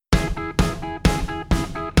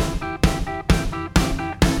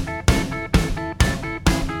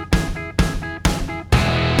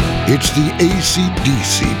It's the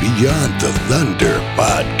AC/DC Beyond the Thunder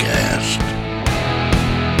podcast.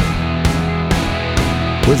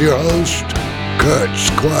 With your host, Kurt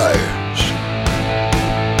Squires.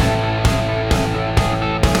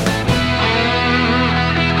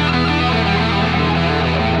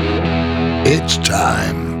 It's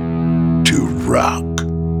time to rock.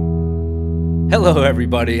 Hello,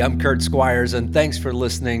 everybody. I'm Kurt Squires, and thanks for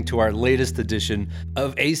listening to our latest edition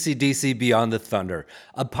of AC/DC Beyond the Thunder,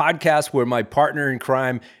 a podcast where my partner in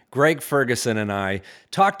crime, Greg Ferguson, and I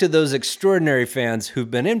talk to those extraordinary fans who've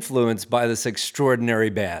been influenced by this extraordinary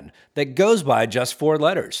band that goes by just 4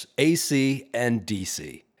 letters, AC and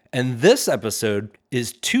DC. And this episode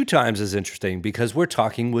is 2 times as interesting because we're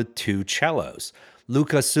talking with 2 cellos,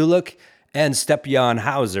 Luka Suluk and Stepyan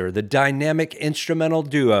Hauser, the dynamic instrumental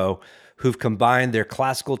duo who've combined their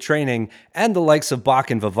classical training and the likes of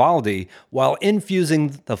Bach and Vivaldi while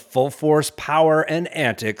infusing the full force power and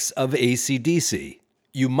antics of AC/DC.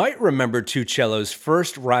 You might remember 2 Cellos'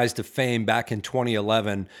 first rise to fame back in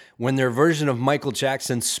 2011 when their version of Michael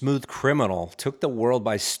Jackson's Smooth Criminal took the world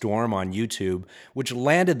by storm on YouTube, which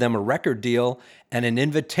landed them a record deal and an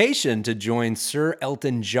invitation to join Sir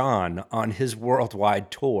Elton John on his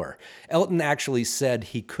worldwide tour. Elton actually said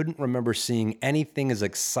he couldn't remember seeing anything as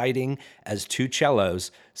exciting as 2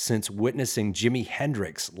 Cellos since witnessing Jimi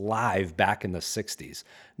Hendrix live back in the 60s.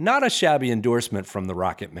 Not a shabby endorsement from the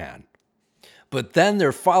Rocket Man. But then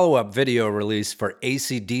their follow-up video release for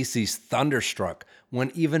AC/DC's Thunderstruck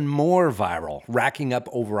went even more viral, racking up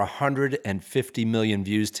over 150 million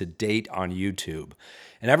views to date on YouTube.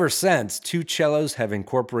 And ever since, 2 Cellos have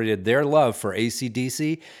incorporated their love for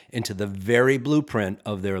AC/DC into the very blueprint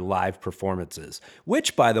of their live performances,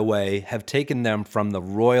 which, by the way, have taken them from the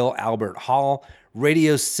Royal Albert Hall,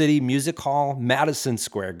 Radio City Music Hall, Madison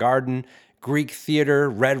Square Garden, Greek Theater,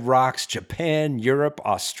 Red Rocks, Japan, Europe,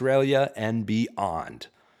 Australia, and beyond.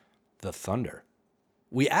 The Thunder.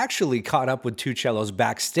 We actually caught up with 2 Cellos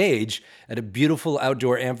backstage at a beautiful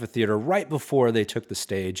outdoor amphitheater right before they took the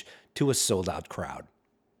stage to a sold-out crowd.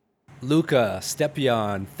 Luka,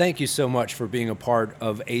 Stepyan, thank you so much for being a part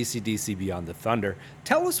of AC/DC Beyond the Thunder.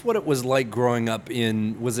 Tell us what it was like growing up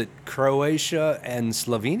in, was it Croatia and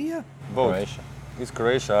Slovenia? Both. Croatia. It's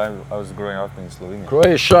Croatia. I was growing up in Slovenia.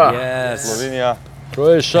 Croatia. Yes. Slovenia.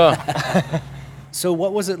 Croatia. So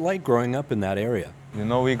what was it like growing up in that area? You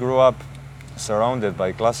know, we grew up surrounded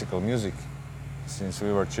by classical music since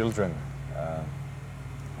we were children.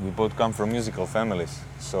 We both come from musical families,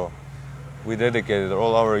 so we dedicated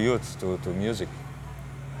all our youth to music.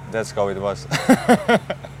 That's how it was.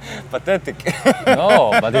 Pathetic.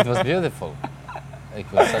 No, but it was beautiful.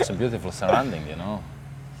 It was such a beautiful surrounding, you know.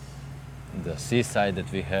 The seaside that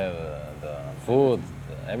we have, the food,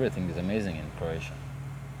 everything is amazing in Croatia.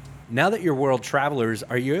 Now that you're world travelers,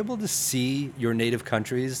 are you able to see your native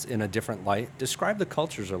countries in a different light? Describe the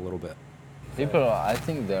cultures a little bit. People, I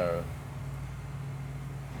think they're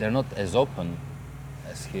not as open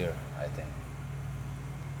as here, I think.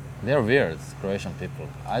 They're weird, Croatian people.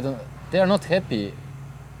 They're not happy.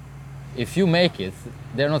 If you make it,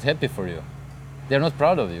 they're not happy for you. They're not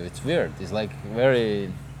proud of you. It's weird. It's like very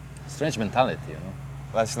strange mentality, you know.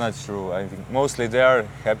 That's not true. I think mostly they are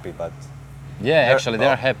happy, but Yeah, actually, they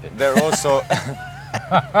are happy. they're also.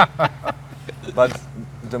 But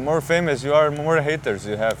the more famous you are, more haters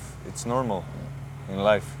you have. It's normal in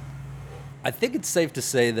life. I think it's safe to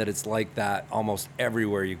say that it's like that almost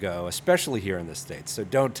everywhere you go, especially here in the States. So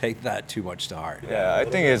don't take that too much to heart. Yeah, I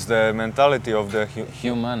think it's the mentality of the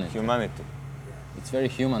Humanity. It's very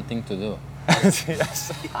human thing to do.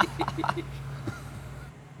 Yes.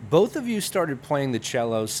 Both of you started playing the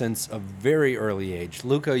cello since a very early age.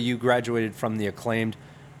 Luka, you graduated from the acclaimed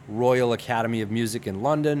Royal Academy of Music in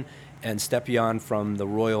London, and Stepyan from the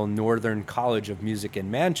Royal Northern College of Music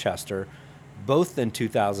in Manchester, both in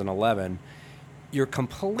 2011. You're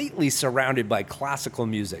completely surrounded by classical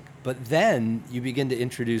music, but then you begin to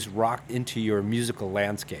introduce rock into your musical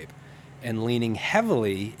landscape and leaning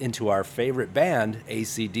heavily into our favorite band,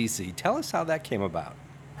 AC/DC. Tell us how that came about.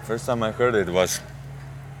 First time I heard it was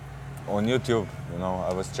on YouTube, you know,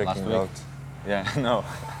 I was checking Last week? out. Yeah, no.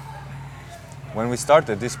 When we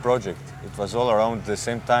started this project, it was all around the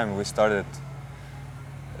same time we started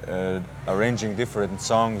arranging different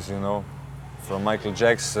songs, you know, from Michael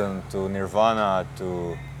Jackson to Nirvana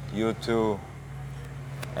to U2.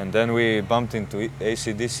 And then we bumped into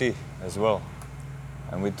AC/DC as well.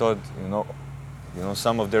 And we thought, you know,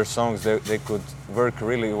 some of their songs, they could work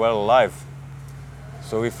really well live.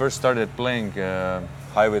 So we first started playing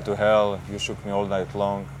Highway to Hell, You Shook Me All Night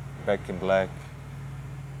Long, Back in Black.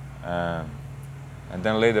 And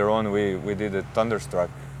then later on we did a Thunderstruck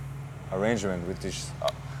arrangement, which is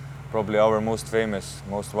probably our most famous,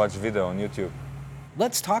 most watched video on YouTube.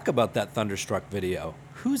 Let's talk about that Thunderstruck video.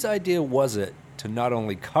 Whose idea was it to not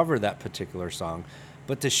only cover that particular song,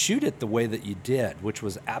 but to shoot it the way that you did, which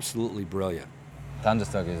was absolutely brilliant?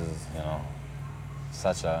 Thunderstruck is,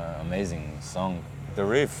 such an amazing song. The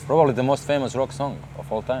riff, Probably the most famous rock song of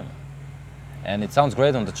all time. And it sounds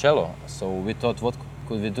great on the cello. So we thought, what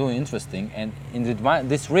could we do interesting? And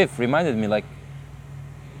this riff reminded me, like,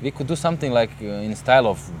 we could do something like in style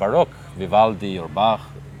of Baroque, Vivaldi or Bach,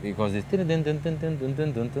 because it's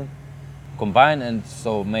combine and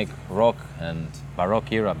so make rock and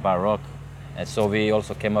Baroque era Baroque. And so we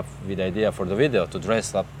also came up with the idea for the video to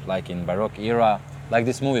dress up like in Baroque era, like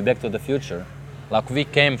this movie Back to the Future. Like we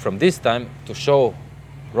came from this time to show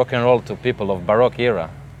rock and roll to people of Baroque era.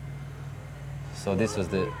 So this was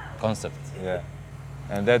the concept. yeah.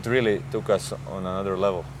 And that really took us on another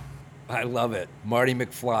level. I love it. Marty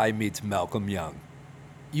McFly meets Malcolm Young.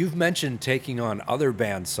 You've mentioned taking on other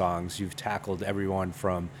band songs. You've tackled everyone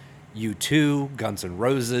from U2, Guns N'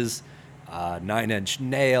 Roses, Nine Inch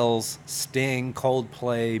Nails, Sting,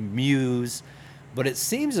 Coldplay, Muse. But it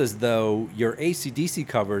seems as though your AC/DC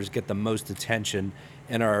covers get the most attention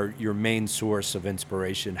and are your main source of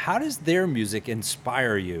inspiration. How does their music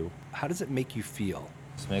inspire you? How does it make you feel?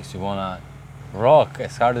 It makes you wanna rock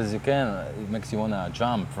as hard as you can. It makes you wanna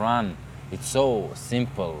jump, run. It's so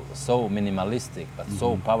simple, so minimalistic, but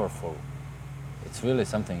so powerful. It's really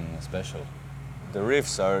something special. The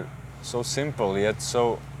riffs are so simple yet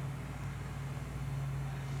so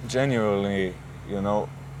genuinely,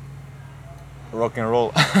 rock and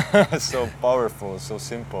roll. So powerful, so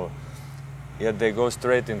simple. Yet they go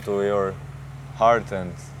straight into your heart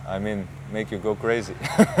and, make you go crazy.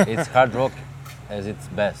 It's hard rock at its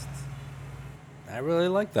best. I really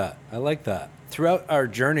like that. I like that. Throughout our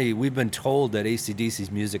journey, we've been told that AC/DC's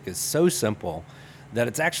music is so simple that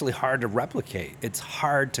it's actually hard to replicate. It's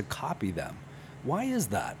hard to copy them. Why is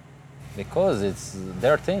that? Because it's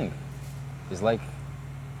their thing. It's like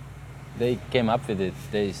they came up with it,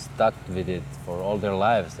 they stuck with it for all their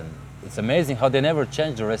lives, and it's amazing how they never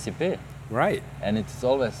changed the recipe. Right. And it's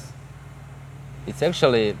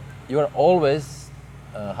actually, you are always,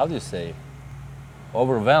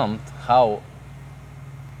 overwhelmed how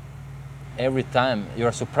every time you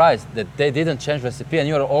are surprised that they didn't change recipe and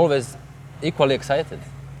you are always equally excited.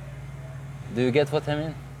 Do you get what I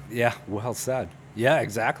mean? Yeah, well said. Yeah,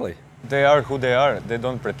 exactly. They are who they are. They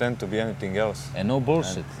don't pretend to be anything else. And no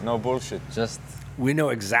bullshit. And no bullshit. Just We know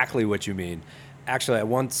exactly what you mean. Actually, I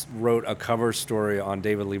once wrote a cover story on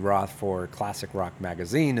David Lee Roth for Classic Rock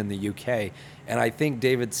magazine in the UK, and I think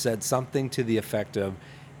David said something to the effect of,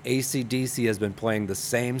 AC/DC has been playing the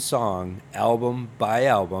same song, album by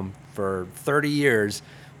album, for 30 years,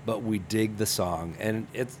 but we dig the song. And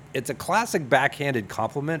it's a classic backhanded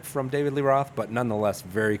compliment from David Lee Roth, but nonetheless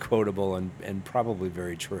very quotable and probably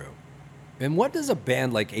very true. And what does a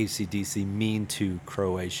band like AC/DC mean to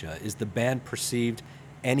Croatia? Is the band perceived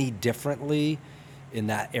any differently in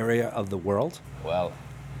that area of the world? well,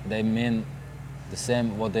 they mean the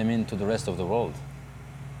same what they mean to the rest of the world.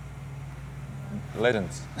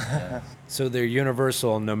 Legends. Yeah. So they're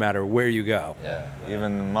universal no matter where you go. Yeah.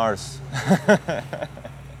 Even Mars.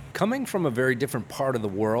 Coming from a very different part of the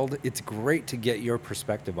world, it's great to get your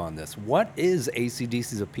perspective on this. What is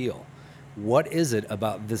AC/DC's appeal? What is it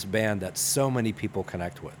about this band that so many people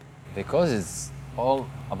connect with? Because it's all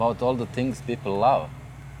about all the things people love.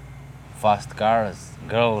 Fast cars,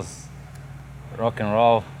 girls, rock and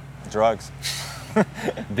roll, Drugs.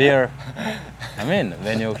 beer. I mean,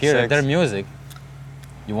 when you hear Sex. their music,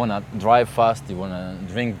 you wanna drive fast, you wanna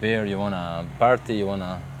drink beer, you wanna party, you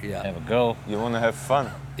wanna Yeah. have a girl. You want to have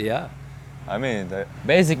fun. Yeah.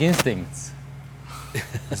 Basic instincts.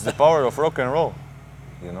 It's the power of rock and roll,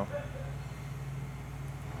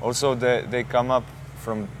 Also, they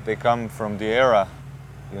come from the era,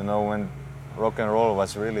 when rock and roll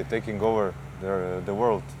was really taking over the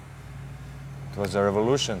world. It was a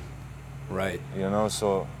revolution, Right.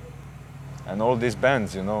 So, and all these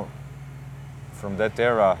bands, from that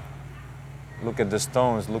era, look at the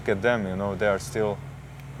Stones, look at them, they are still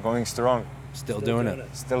going strong, Still doing it.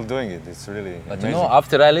 still doing it. It's really But amazing.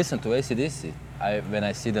 after I listen to AC/DC, when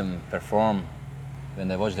I see them perform,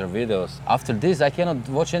 when I watch their videos, after this I cannot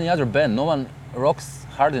watch any other band. No one rocks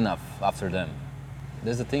hard enough after them.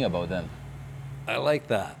 There's the thing about them. I like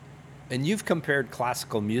that. And you've compared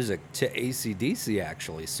classical music to AC/DC,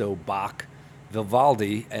 actually. So Bach,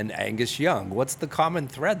 Vivaldi, and Angus Young. What's the common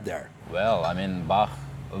thread there? Well, I mean, Bach,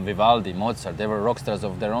 Vivaldi, Mozart, they were rock stars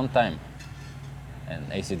of their own time. And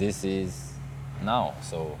AC/DC is now,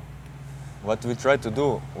 so what we tried to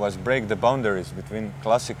do was break the boundaries between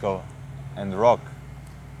classical and rock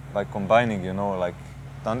by combining, you know, like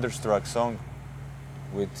Thunderstruck song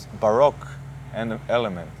with Baroque and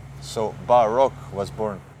element. So Baroque was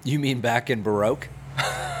born. You mean back in Baroque?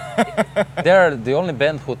 They're the only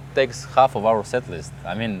band who takes half of our set list.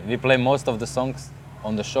 I mean, we play most of the songs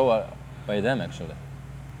on the show by them actually.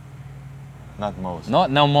 Not most.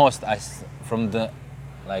 Not now most. From the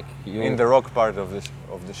like you. In the rock part of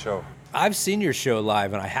the show. I've seen your show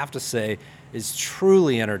live, and I have to say, it's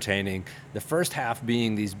truly entertaining. The first half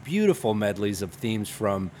being these beautiful medleys of themes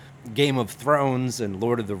from Game of Thrones and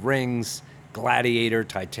Lord of the Rings, Gladiator,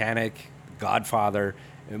 Titanic, Godfather,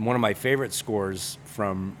 and one of my favorite scores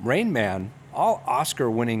from Rain Man, all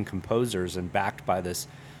Oscar-winning composers and backed by this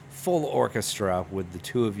full orchestra with the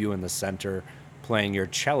two of you in the center playing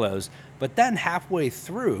your cellos. But then halfway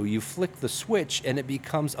through, you flick the switch and it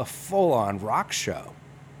becomes a full-on rock show.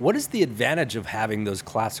 What is the advantage of having those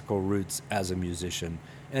classical roots as a musician?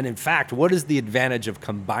 And in fact, what is the advantage of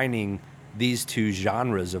combining these two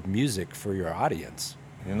genres of music for your audience?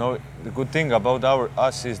 You know, the good thing about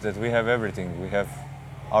us is that we have everything. We have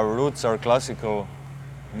our roots, our classical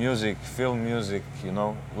music, film music, you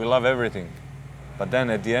know, we love everything. But then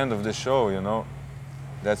at the end of the show, you know,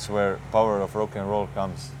 that's where power of rock and roll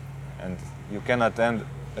comes. And you cannot end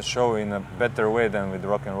a show in a better way than with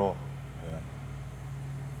rock and roll.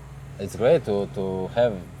 It's great to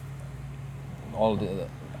have all the.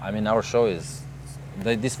 I mean, our show is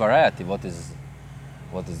this variety. What is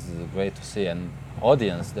great to see, and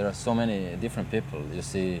audience. There are so many different people. You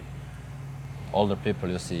see older people.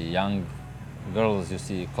 You see young girls. You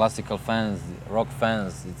see classical fans, rock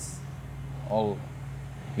fans. It's all.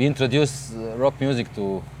 We introduce rock music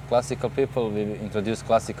to classical people. We introduce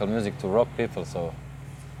classical music to rock people. So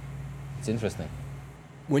it's interesting.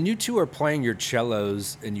 When you two are playing your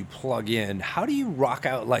cellos and you plug in, how do you rock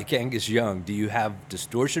out like Angus Young? Do you have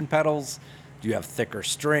distortion pedals? Do you have thicker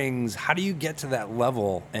strings? How do you get to that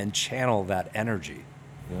level and channel that energy?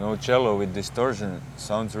 You know, cello with distortion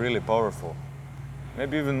sounds really powerful.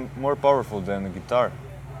 Maybe even more powerful than a guitar,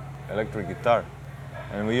 electric guitar.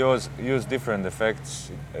 And we use different effects,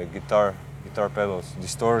 guitar pedals,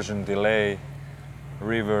 distortion, delay,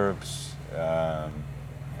 reverbs,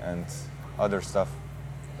 and other stuff.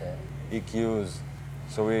 EQs.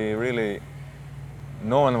 So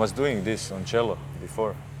no one was doing this on cello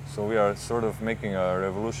before. So we are sort of making a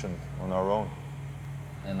revolution on our own.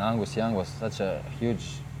 And Angus Young was such a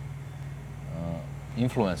huge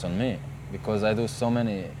influence on me because I do so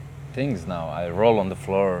many things now. I roll on the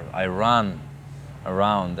floor, I run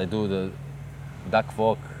around, I do the duck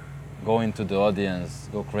walk, go into the audience,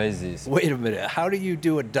 go crazy. Wait a minute, how do you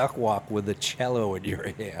do a duck walk with a cello in your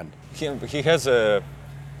hand? He has a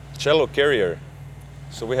cello carrier.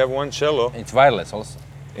 So we have one cello. It's wireless also.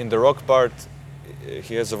 In the rock part,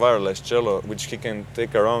 he has a wireless cello which he can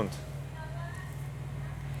take around.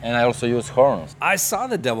 And I also use horns. I saw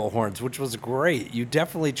the devil horns, which was great. You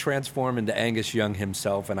definitely transform into Angus Young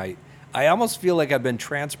himself, and I almost feel like I've been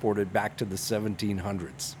transported back to the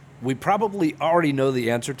 1700s. We probably already know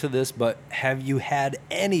the answer to this, but have you had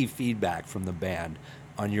any feedback from the band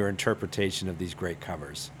on your interpretation of these great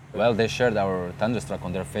covers? Well, they shared our Thunderstruck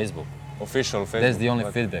on their Facebook. Official Facebook. That's the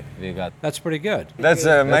only feedback we got. That's pretty good. That's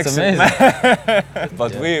amazing.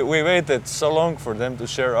 But we waited so long for them to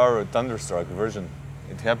share our Thunderstruck version.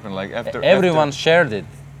 It happened like after... Everyone shared it.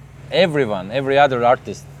 Everyone, every other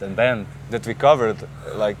artist and band. That we covered,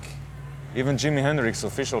 like even Jimi Hendrix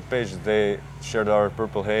official page, they shared our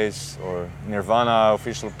Purple Haze, or Nirvana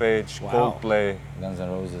official page, Wow. Coldplay,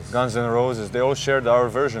 Guns N' Roses, they all shared our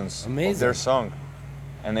versions of their song.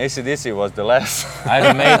 And AC/DC was the last.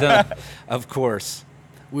 Iron Maiden. Of course.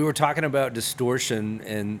 We were talking about distortion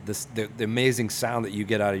and the amazing sound that you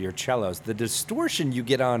get out of your cellos. The distortion you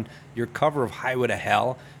get on your cover of Highway to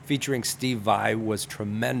Hell featuring Steve Vai was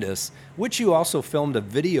tremendous, which you also filmed a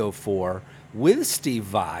video for with Steve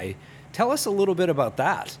Vai. Tell us a little bit about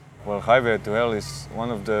that. Well, Highway to Hell is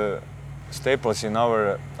one of the staples in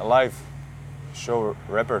our live show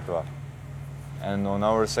repertoire. And on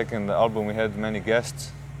our second album we had many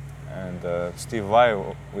guests, and Steve Vai,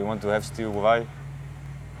 we want to have Steve Vai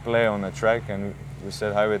play on a track, and we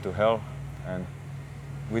said Highway to Hell, and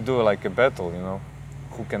we do like a battle, you know,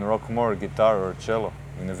 who can rock more, guitar or cello,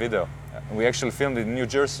 in a video. We actually filmed it in New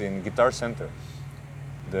Jersey in Guitar Center,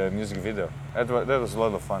 the music video. That was a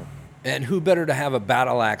lot of fun. And who better to have a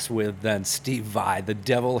battle axe with than Steve Vai, the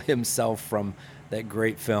devil himself from that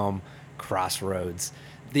great film, Crossroads.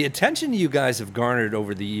 The attention you guys have garnered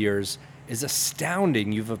over the years is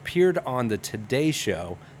astounding. You've appeared on The Today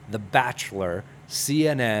Show, The Bachelor,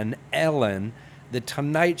 CNN, Ellen, The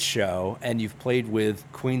Tonight Show, and you've played with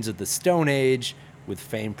Queens of the Stone Age, with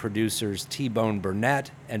famed producers T-Bone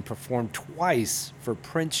Burnett, and performed twice for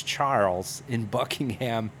Prince Charles in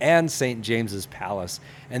Buckingham and St. James's Palace.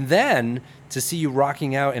 And then to see you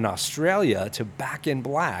rocking out in Australia to Back in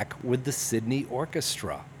Black with the Sydney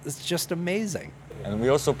Orchestra. It's just amazing. And we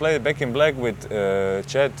also played Back in Black with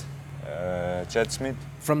Chad Smith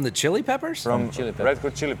From the Chili Peppers? from Chili Peppers. Red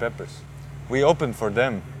Hot Chili Peppers. We opened for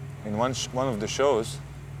them in one of the shows,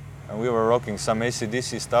 and we were rocking some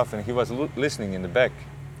AC/DC stuff, and he was listening in the back.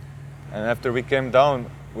 And after we came down,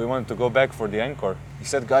 we wanted to go back for the encore. He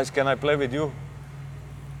said, "Guys, can I play with you?"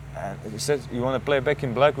 And he said, "You want to play Back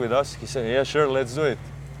in Black with us?" He said, "Yeah, sure, let's do it."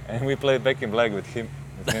 And we played Back in Black with him.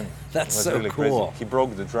 That's It was so really cool. crazy. He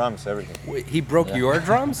broke the drums, everything. Wait, he broke your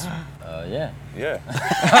drums? Yeah. Yeah,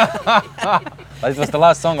 But it was the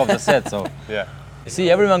last song of the set, so. yeah. You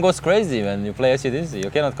see, everyone goes crazy when you play AC/DC.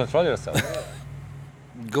 You cannot control yourself.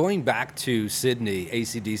 Going back to Sydney,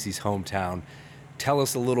 AC/DC's hometown, tell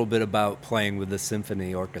us a little bit about playing with the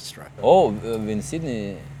symphony orchestra. In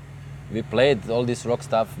Sydney, we played all this rock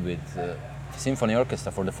stuff with symphony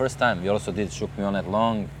orchestra for the first time. We also did Shook Me All Night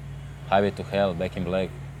Long, Highway to Hell, Back in Black.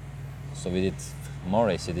 So we did more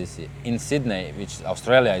AC/DC. In Sydney, which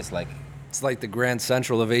Australia is like, It's like the Grand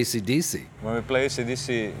Central of AC/DC. When we play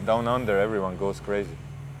AC/DC down under, everyone goes crazy.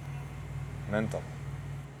 Mental.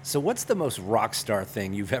 So what's the most rock star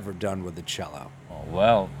thing you've ever done with the cello?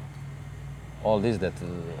 all this that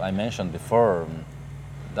I mentioned before,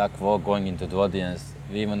 Doug Vogt going into the audience.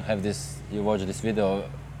 We even have this, you watch this video,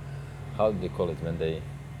 how do they call it when they,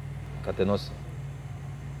 Catenos,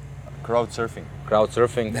 Crowd surfing. crowd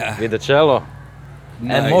surfing with the cello. And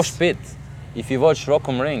Nice. Mosh Pit. If you watch Rock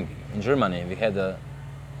am Ring in Germany, we had a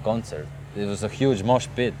concert. It was a huge mosh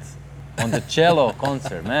pit on the cello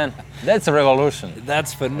concert, man. That's a revolution.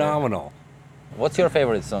 That's phenomenal. What's your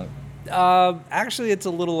favorite song? Actually, it's a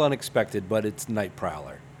little unexpected, but it's Night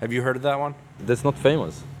Prowler. Have you heard of that one? That's not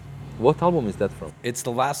famous. What album is that from? It's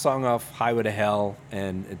the last song off Highway to Hell,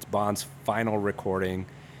 and it's Bond's final recording.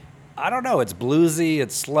 I don't know, it's bluesy,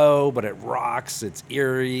 it's slow, but it rocks, it's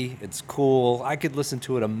eerie, it's cool. I could listen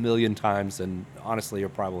to it a million times, and honestly, you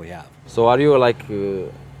probably have. So are you like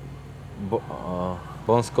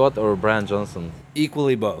Bon Scott or Brian Johnson?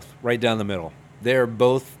 Equally both, right down the middle. They're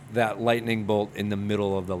both that lightning bolt in the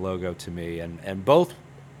middle of the logo to me, and both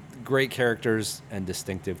great characters and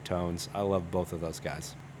distinctive tones. I love both of those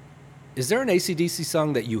guys. Is there an AC/DC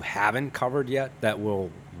song that you haven't covered yet that will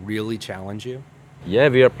really challenge you? Yeah,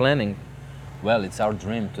 we are planning. Well, it's our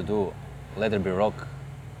dream to do Let There Be Rock,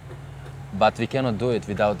 but we cannot do it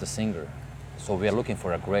without a singer. So we are looking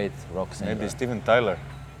for a great rock singer. Maybe Steven Tyler.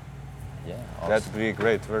 Yeah, That'd awesome. be a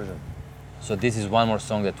great version. So this is one more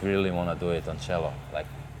song that we really want to do it on cello. Like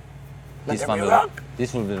Let this There one Be will, Rock.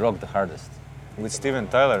 this will be rock the hardest. With Steven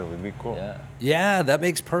Tyler would be cool. Yeah. Yeah, that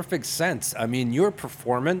makes perfect sense. I mean, your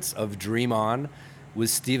performance of Dream On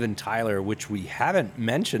with Steven Tyler, which we haven't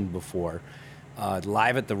mentioned before,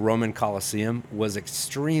 live at the Roman Coliseum, was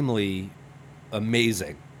extremely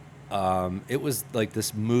amazing. It was like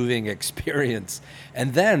this moving experience.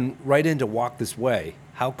 And then right into Walk This Way.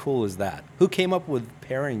 How cool is that? Who came up with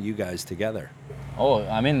pairing you guys together? Oh,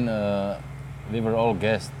 I mean, we were all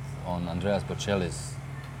guests on Andreas Bocelli's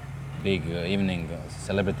big evening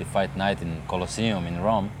celebrity fight night in Colosseum in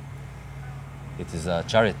Rome. It is a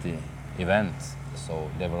charity event, so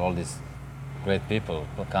there were all these great people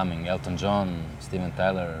coming, Elton John, Steven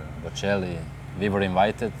Tyler, Bocelli. We were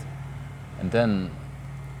invited, and then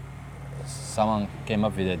someone came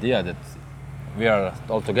up with the idea that we are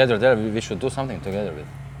all together there, we should do something together with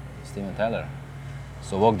Steven Tyler.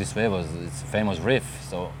 So Walk This Way was its famous riff,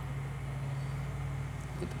 so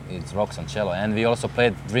it rocks on cello. And we also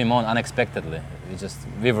played Dream On unexpectedly.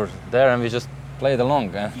 We were there and we just played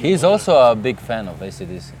along. And he's also a big fan of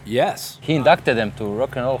AC/DC. Yes. He inducted them to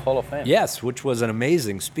Rock and Roll Hall of Fame. Yes, which was an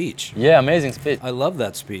amazing speech. Yeah, amazing speech. I love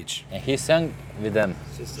that speech. And he sang with them,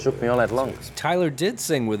 Shook Me All Night Long. Tyler did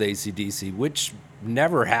sing with AC/DC, which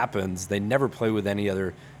never happens. They never play with any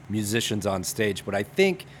other musicians on stage. But I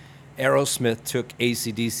think Aerosmith took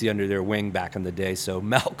AC/DC under their wing back in the day, so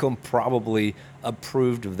Malcolm probably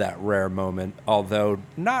approved of that rare moment, although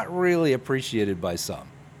not really appreciated by some.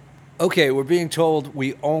 Okay, we're being told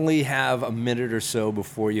we only have a minute or so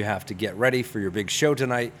before you have to get ready for your big show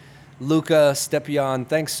tonight. Luca, Stepyan,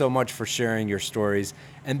 thanks so much for sharing your stories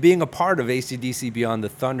and being a part of AC/DC Beyond the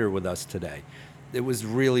Thunder with us today. It was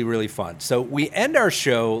really, really fun. So we end our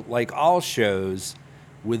show, like all shows,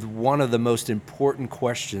 with one of the most important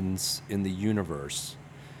questions in the universe.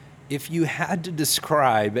 If you had to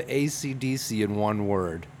describe AC/DC in one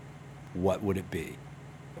word, what would it be?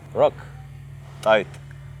 Rock. Tight.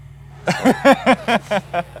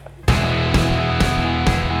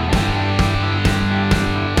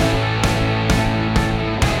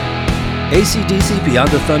 AC/DC Beyond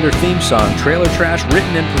the Thunder theme song, Trailer Trash,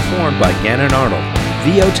 written and performed by Gannon Arnold.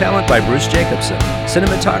 VO talent by Bruce Jacobson.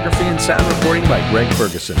 Cinematography and sound recording by Greg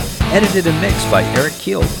Ferguson. Edited and mixed by Eric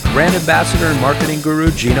Keel. Brand ambassador and marketing guru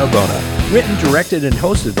Gino Bona. Written, directed, and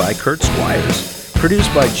hosted by Kurt Squires.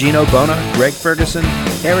 Produced by Gino Bona, Greg Ferguson,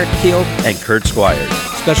 Eric Keel, and Kurt Squires.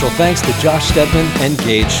 Special thanks to Josh Stedman and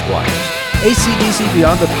Gage Squires. AC/DC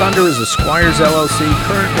Beyond the Thunder is a Squires LLC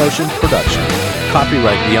Current Motion production.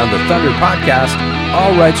 Copyright Beyond the Thunder podcast,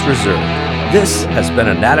 all rights reserved. This has been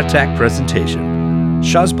a Nat Attack presentation.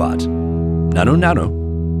 Shazbot. Nanu Nanu.